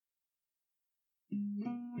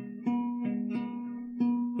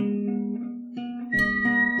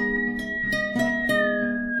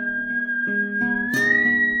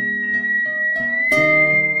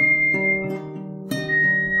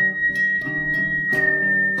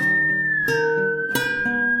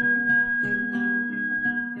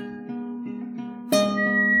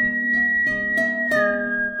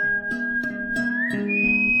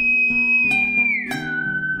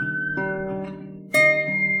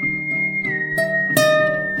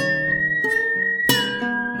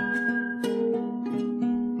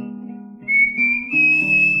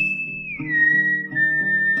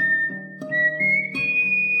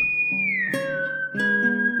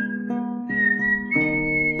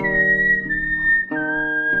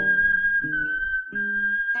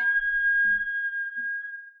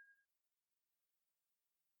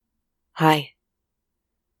Hi.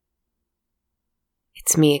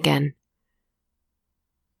 It's me again.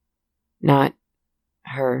 Not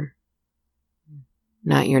her.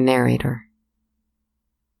 Not your narrator.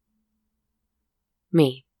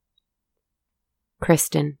 Me.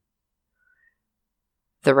 Kristen.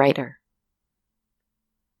 The writer.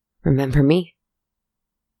 Remember me?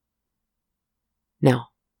 No.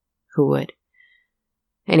 Who would?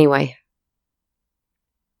 Anyway.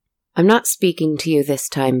 I'm not speaking to you this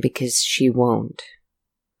time because she won't.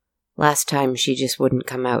 Last time she just wouldn't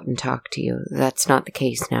come out and talk to you. That's not the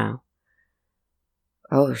case now.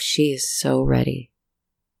 Oh, she is so ready.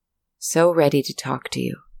 So ready to talk to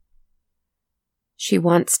you. She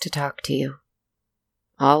wants to talk to you.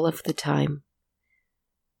 All of the time.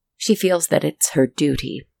 She feels that it's her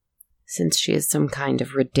duty, since she has some kind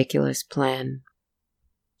of ridiculous plan.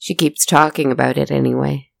 She keeps talking about it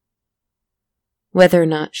anyway. Whether or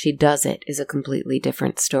not she does it is a completely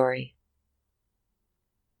different story.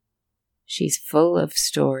 She's full of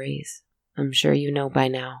stories, I'm sure you know by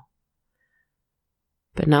now.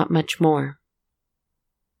 But not much more.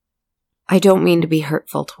 I don't mean to be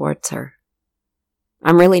hurtful towards her.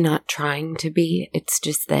 I'm really not trying to be, it's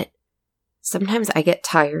just that sometimes I get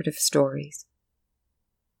tired of stories.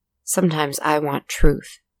 Sometimes I want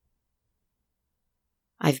truth.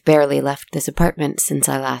 I've barely left this apartment since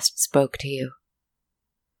I last spoke to you.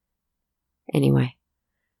 Anyway,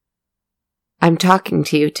 I'm talking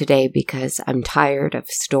to you today because I'm tired of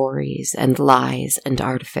stories and lies and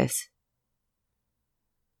artifice.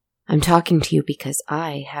 I'm talking to you because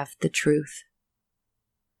I have the truth.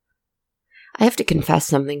 I have to confess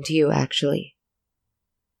something to you, actually.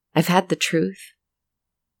 I've had the truth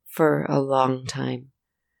for a long time,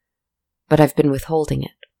 but I've been withholding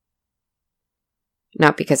it.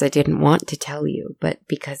 Not because I didn't want to tell you, but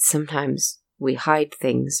because sometimes we hide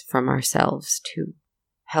things from ourselves to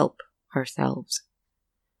help ourselves.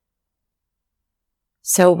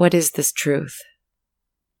 So what is this truth?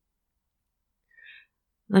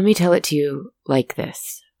 Let me tell it to you like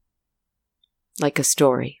this. Like a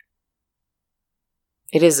story.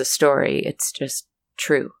 It is a story, it's just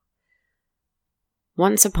true.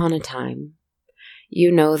 Once upon a time,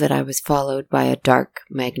 you know that I was followed by a dark,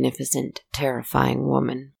 magnificent, terrifying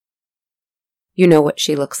woman. You know what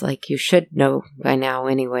she looks like. You should know by now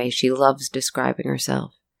anyway. She loves describing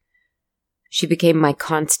herself. She became my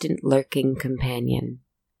constant lurking companion.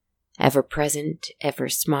 Ever present, ever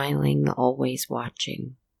smiling, always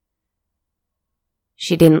watching.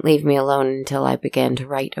 She didn't leave me alone until I began to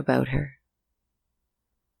write about her.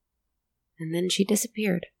 And then she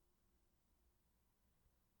disappeared.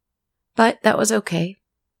 But that was okay.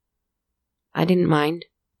 I didn't mind.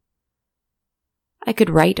 I could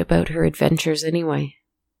write about her adventures anyway.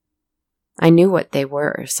 I knew what they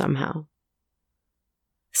were somehow.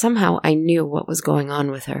 Somehow I knew what was going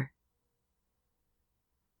on with her.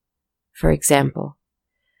 For example,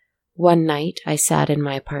 one night I sat in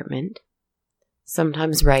my apartment,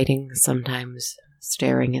 sometimes writing, sometimes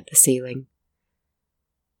staring at the ceiling,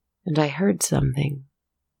 and I heard something.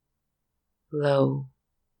 Low,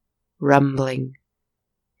 rumbling,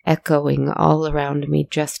 echoing all around me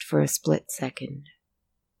just for a split second.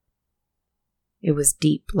 It was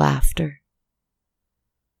deep laughter.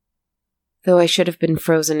 Though I should have been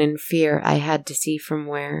frozen in fear, I had to see from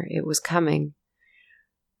where it was coming.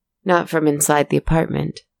 Not from inside the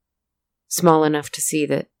apartment. Small enough to see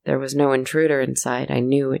that there was no intruder inside, I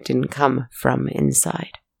knew it didn't come from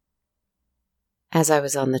inside. As I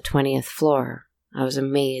was on the 20th floor, I was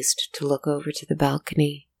amazed to look over to the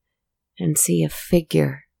balcony and see a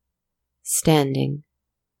figure standing,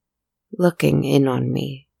 looking in on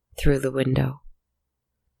me through the window.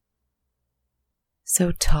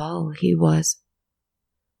 So tall he was,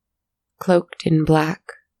 cloaked in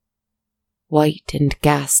black, white and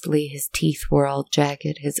ghastly. His teeth were all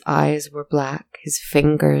jagged, his eyes were black, his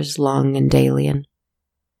fingers long and alien.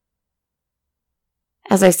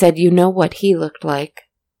 As I said, you know what he looked like,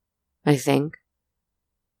 I think.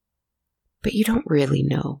 But you don't really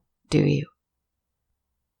know, do you?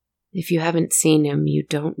 If you haven't seen him, you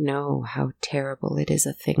don't know how terrible it is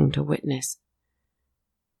a thing to witness,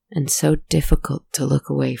 and so difficult to look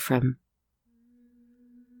away from.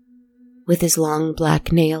 With his long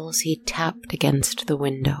black nails, he tapped against the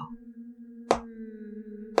window.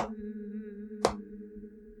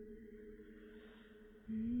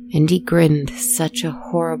 And he grinned such a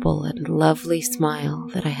horrible and lovely smile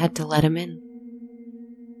that I had to let him in.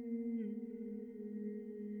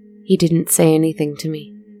 He didn't say anything to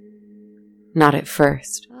me. Not at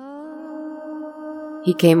first.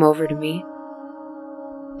 He came over to me,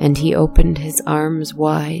 and he opened his arms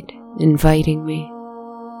wide, inviting me.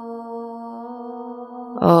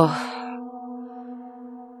 Oh,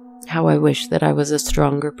 how I wish that I was a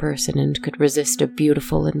stronger person and could resist a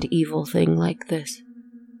beautiful and evil thing like this.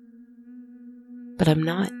 But I'm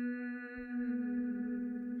not.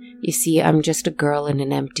 You see, I'm just a girl in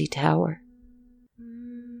an empty tower.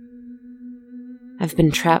 I've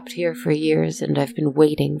been trapped here for years, and I've been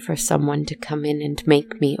waiting for someone to come in and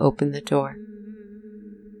make me open the door.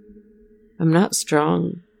 I'm not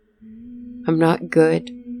strong. I'm not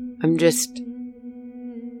good. I'm just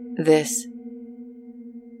this.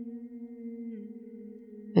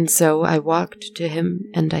 And so I walked to him,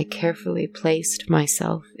 and I carefully placed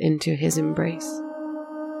myself into his embrace.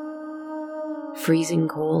 Freezing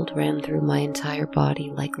cold ran through my entire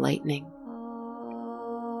body like lightning,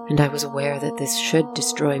 and I was aware that this should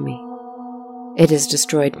destroy me. It has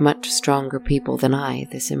destroyed much stronger people than I,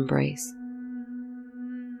 this embrace.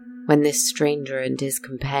 When this stranger and his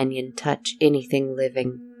companion touch anything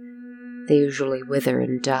living, they usually wither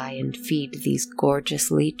and die and feed these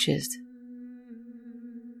gorgeous leeches.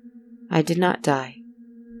 I did not die.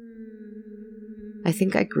 I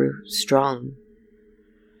think I grew strong.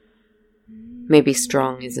 Maybe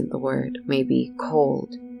strong isn't the word. Maybe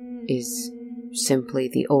cold is simply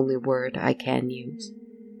the only word I can use.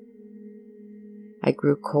 I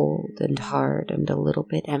grew cold and hard and a little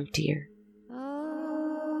bit emptier.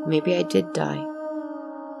 Maybe I did die.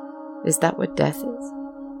 Is that what death is?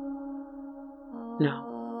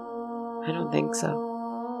 No, I don't think so.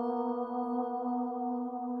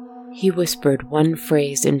 He whispered one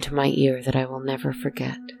phrase into my ear that I will never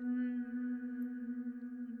forget.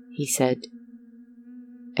 He said,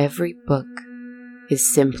 "Every book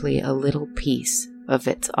is simply a little piece of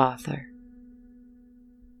its author."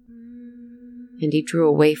 And he drew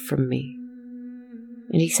away from me,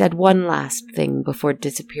 and he said one last thing before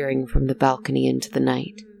disappearing from the balcony into the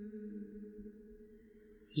night.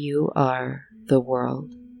 "You are the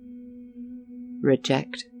world.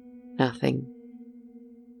 Reject nothing."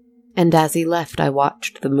 And as he left, I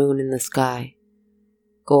watched the moon in the sky.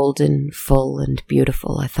 Golden, full, and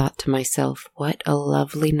beautiful. I thought to myself, what a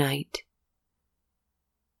lovely night.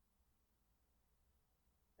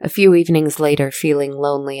 A few evenings later, feeling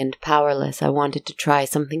lonely and powerless, I wanted to try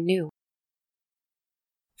something new.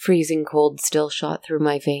 Freezing cold still shot through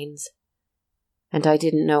my veins, and I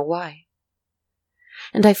didn't know why.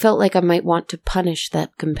 And I felt like I might want to punish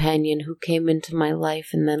that companion who came into my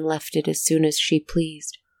life and then left it as soon as she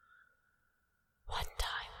pleased. One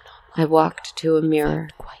time, I walked to a mirror.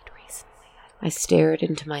 I stared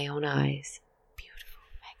into my own eyes.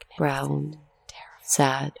 Brown,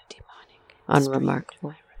 sad,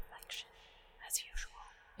 unremarkable.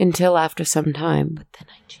 Until after some time,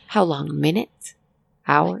 how long, minutes?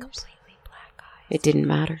 Hours? It didn't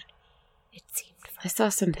matter. I saw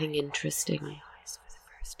something interesting.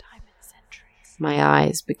 My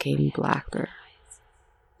eyes became blacker,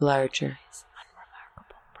 larger.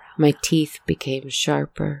 My teeth became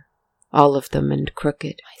sharper, all of them and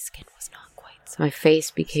crooked. My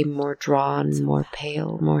face became more drawn, more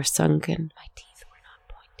pale, more sunken.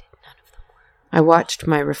 I watched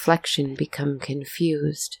my reflection become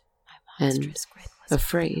confused and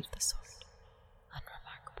afraid.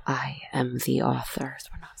 "I am the author,"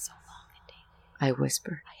 I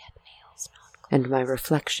whispered, and my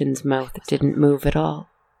reflection's mouth didn't move at all.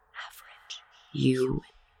 "You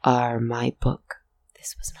are my book,"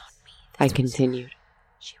 I continued.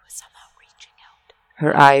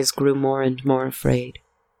 Her eyes grew more and more afraid.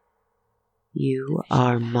 "You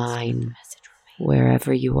are mine,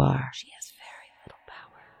 wherever you are."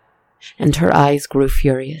 And her eyes grew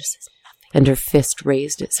furious, and her fist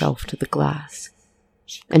raised itself to the glass,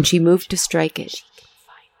 and she moved to strike it.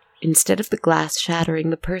 Instead of the glass shattering,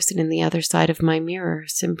 the person in the other side of my mirror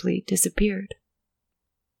simply disappeared.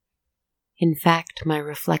 In fact, my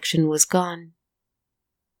reflection was gone.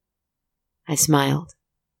 I smiled.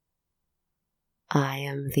 I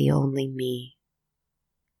am the only me.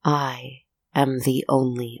 I am the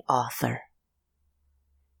only author.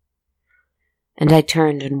 And I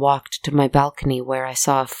turned and walked to my balcony where I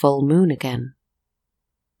saw a full moon again.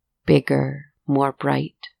 Bigger, more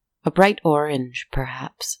bright, a bright orange,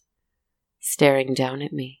 perhaps, staring down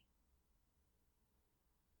at me.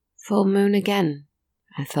 Full moon again,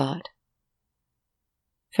 I thought.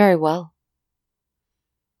 Very well.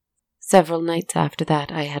 Several nights after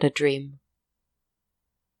that, I had a dream.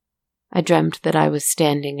 I dreamt that I was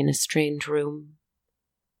standing in a strange room,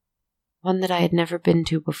 one that I had never been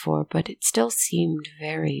to before, but it still seemed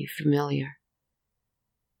very familiar.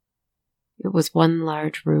 It was one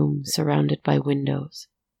large room surrounded by windows.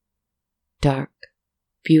 Dark,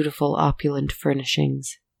 beautiful, opulent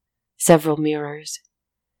furnishings, several mirrors,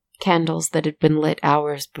 candles that had been lit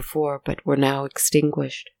hours before but were now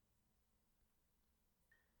extinguished.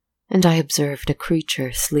 And I observed a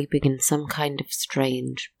creature sleeping in some kind of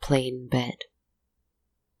strange, plain bed.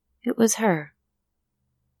 It was her,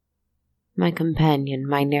 my companion,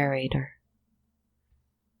 my narrator.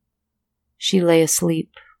 She lay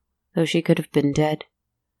asleep, though she could have been dead.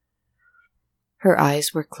 Her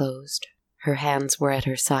eyes were closed, her hands were at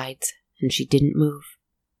her sides, and she didn't move,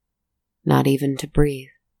 not even to breathe.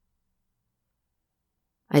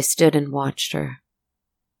 I stood and watched her,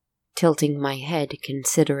 tilting my head,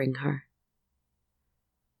 considering her.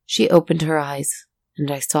 She opened her eyes, and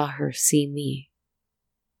I saw her see me.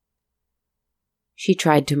 She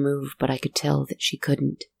tried to move, but I could tell that she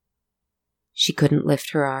couldn't. She couldn't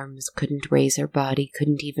lift her arms, couldn't raise her body,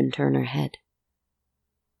 couldn't even turn her head.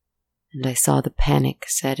 And I saw the panic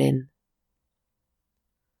set in.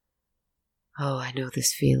 Oh, I know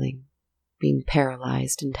this feeling, being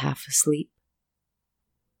paralyzed and half asleep.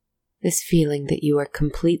 This feeling that you are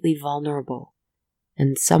completely vulnerable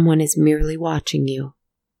and someone is merely watching you.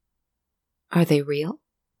 Are they real?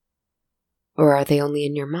 Or are they only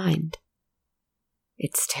in your mind?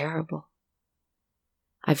 It's terrible.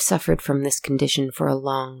 I've suffered from this condition for a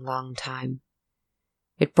long, long time.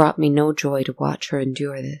 It brought me no joy to watch her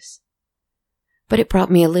endure this. But it brought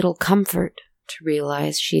me a little comfort to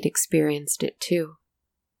realize she'd experienced it too.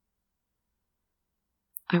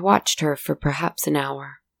 I watched her for perhaps an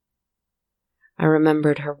hour. I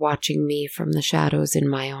remembered her watching me from the shadows in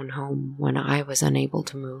my own home when I was unable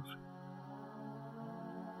to move.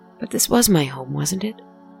 But this was my home, wasn't it?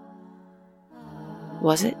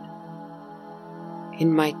 Was it?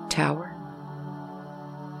 In my tower?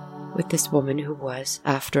 With this woman who was,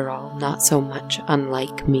 after all, not so much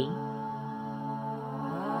unlike me.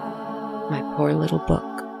 My poor little book.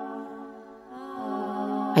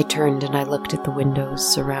 I turned and I looked at the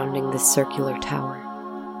windows surrounding this circular tower.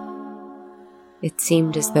 It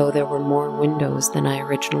seemed as though there were more windows than I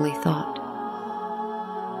originally thought.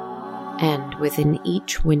 And within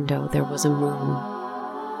each window there was a moon.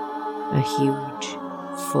 A huge,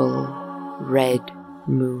 full, red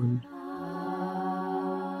moon.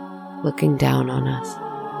 Looking down on us.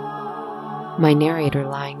 My narrator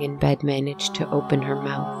lying in bed managed to open her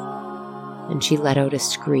mouth, and she let out a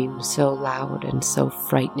scream so loud and so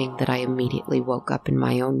frightening that I immediately woke up in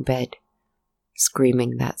my own bed,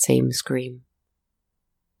 screaming that same scream.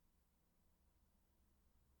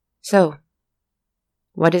 So,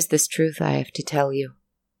 what is this truth I have to tell you?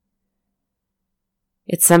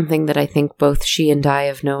 It's something that I think both she and I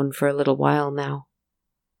have known for a little while now.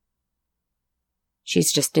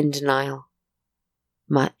 She's just in denial.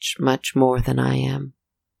 Much, much more than I am.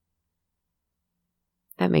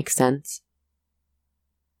 That makes sense.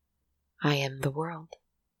 I am the world.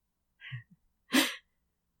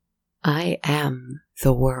 I am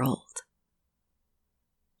the world.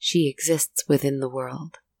 She exists within the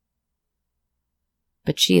world.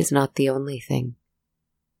 But she is not the only thing.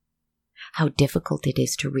 How difficult it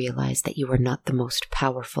is to realize that you are not the most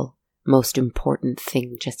powerful, most important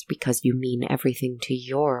thing just because you mean everything to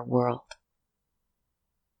your world.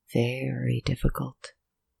 Very difficult.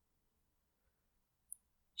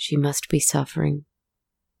 She must be suffering.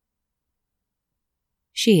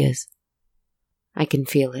 She is. I can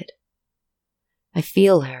feel it. I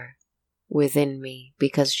feel her within me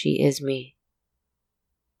because she is me.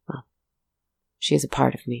 Well, she is a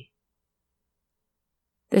part of me.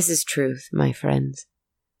 This is truth, my friends.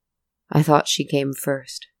 I thought she came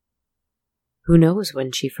first. Who knows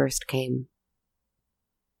when she first came?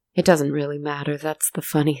 It doesn't really matter, that's the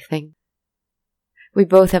funny thing. We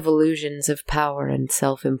both have illusions of power and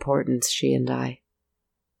self-importance, she and I.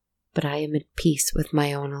 But I am at peace with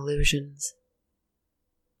my own illusions.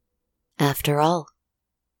 After all,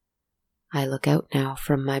 I look out now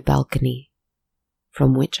from my balcony,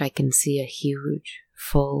 from which I can see a huge,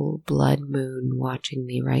 full blood moon watching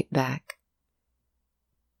me right back.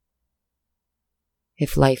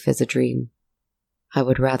 If life is a dream, I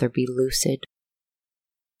would rather be lucid.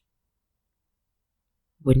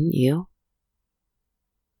 Wouldn't you?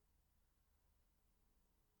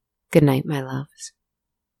 Good night, my loves.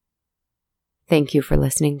 Thank you for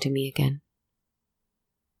listening to me again.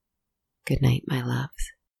 Good night, my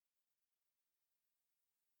loves.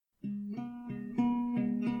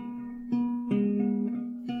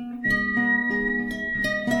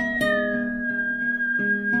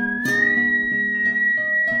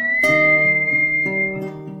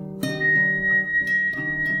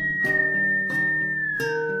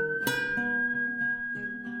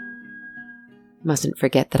 Mustn't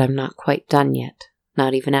forget that I'm not quite done yet,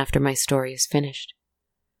 not even after my story is finished.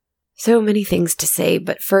 So many things to say,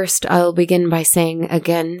 but first I'll begin by saying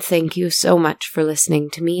again, thank you so much for listening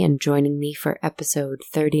to me and joining me for episode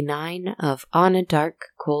 39 of On a Dark,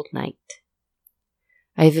 Cold Night.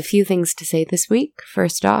 I have a few things to say this week.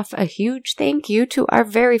 First off, a huge thank you to our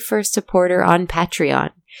very first supporter on Patreon.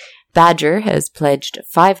 Badger has pledged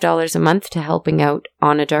 $5 a month to helping out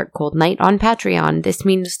On a Dark, Cold Night on Patreon. This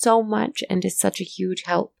means so much and is such a huge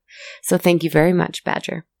help. So thank you very much,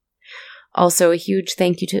 Badger. Also, a huge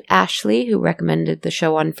thank you to Ashley, who recommended the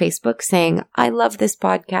show on Facebook, saying, "I love this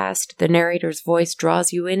podcast. The narrator's voice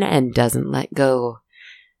draws you in and doesn't let go."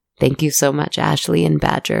 Thank you so much, Ashley and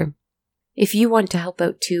Badger. If you want to help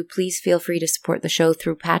out too, please feel free to support the show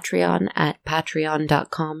through Patreon at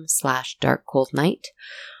patreon.com/darkcoldnight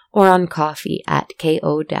or on Ko-fi at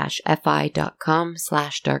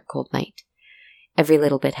ko-fi.com/darkcoldnight. Every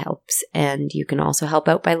little bit helps, and you can also help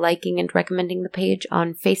out by liking and recommending the page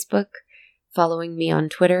on Facebook, following me on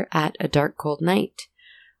Twitter at A Dark Cold Night,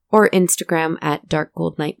 or Instagram at Dark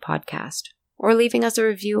Cold Night Podcast, or leaving us a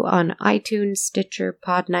review on iTunes, Stitcher,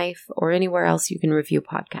 Podknife, or anywhere else you can review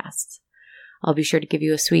podcasts. I'll be sure to give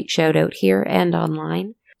you a sweet shout out here and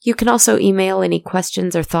online. You can also email any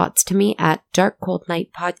questions or thoughts to me at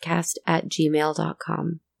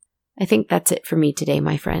darkcoldnightpodcast@gmail.com. I think that's it for me today,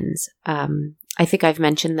 my friends. I think I've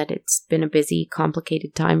mentioned that it's been a busy,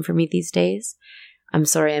 complicated time for me these days. I'm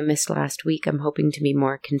sorry I missed last week. I'm hoping to be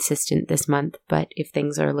more consistent this month, but if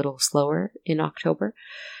things are a little slower in October,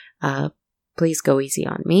 please go easy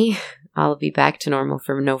on me. I'll be back to normal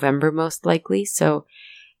for November most likely, so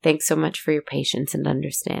thanks so much for your patience and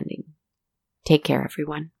understanding. Take care,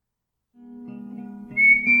 everyone.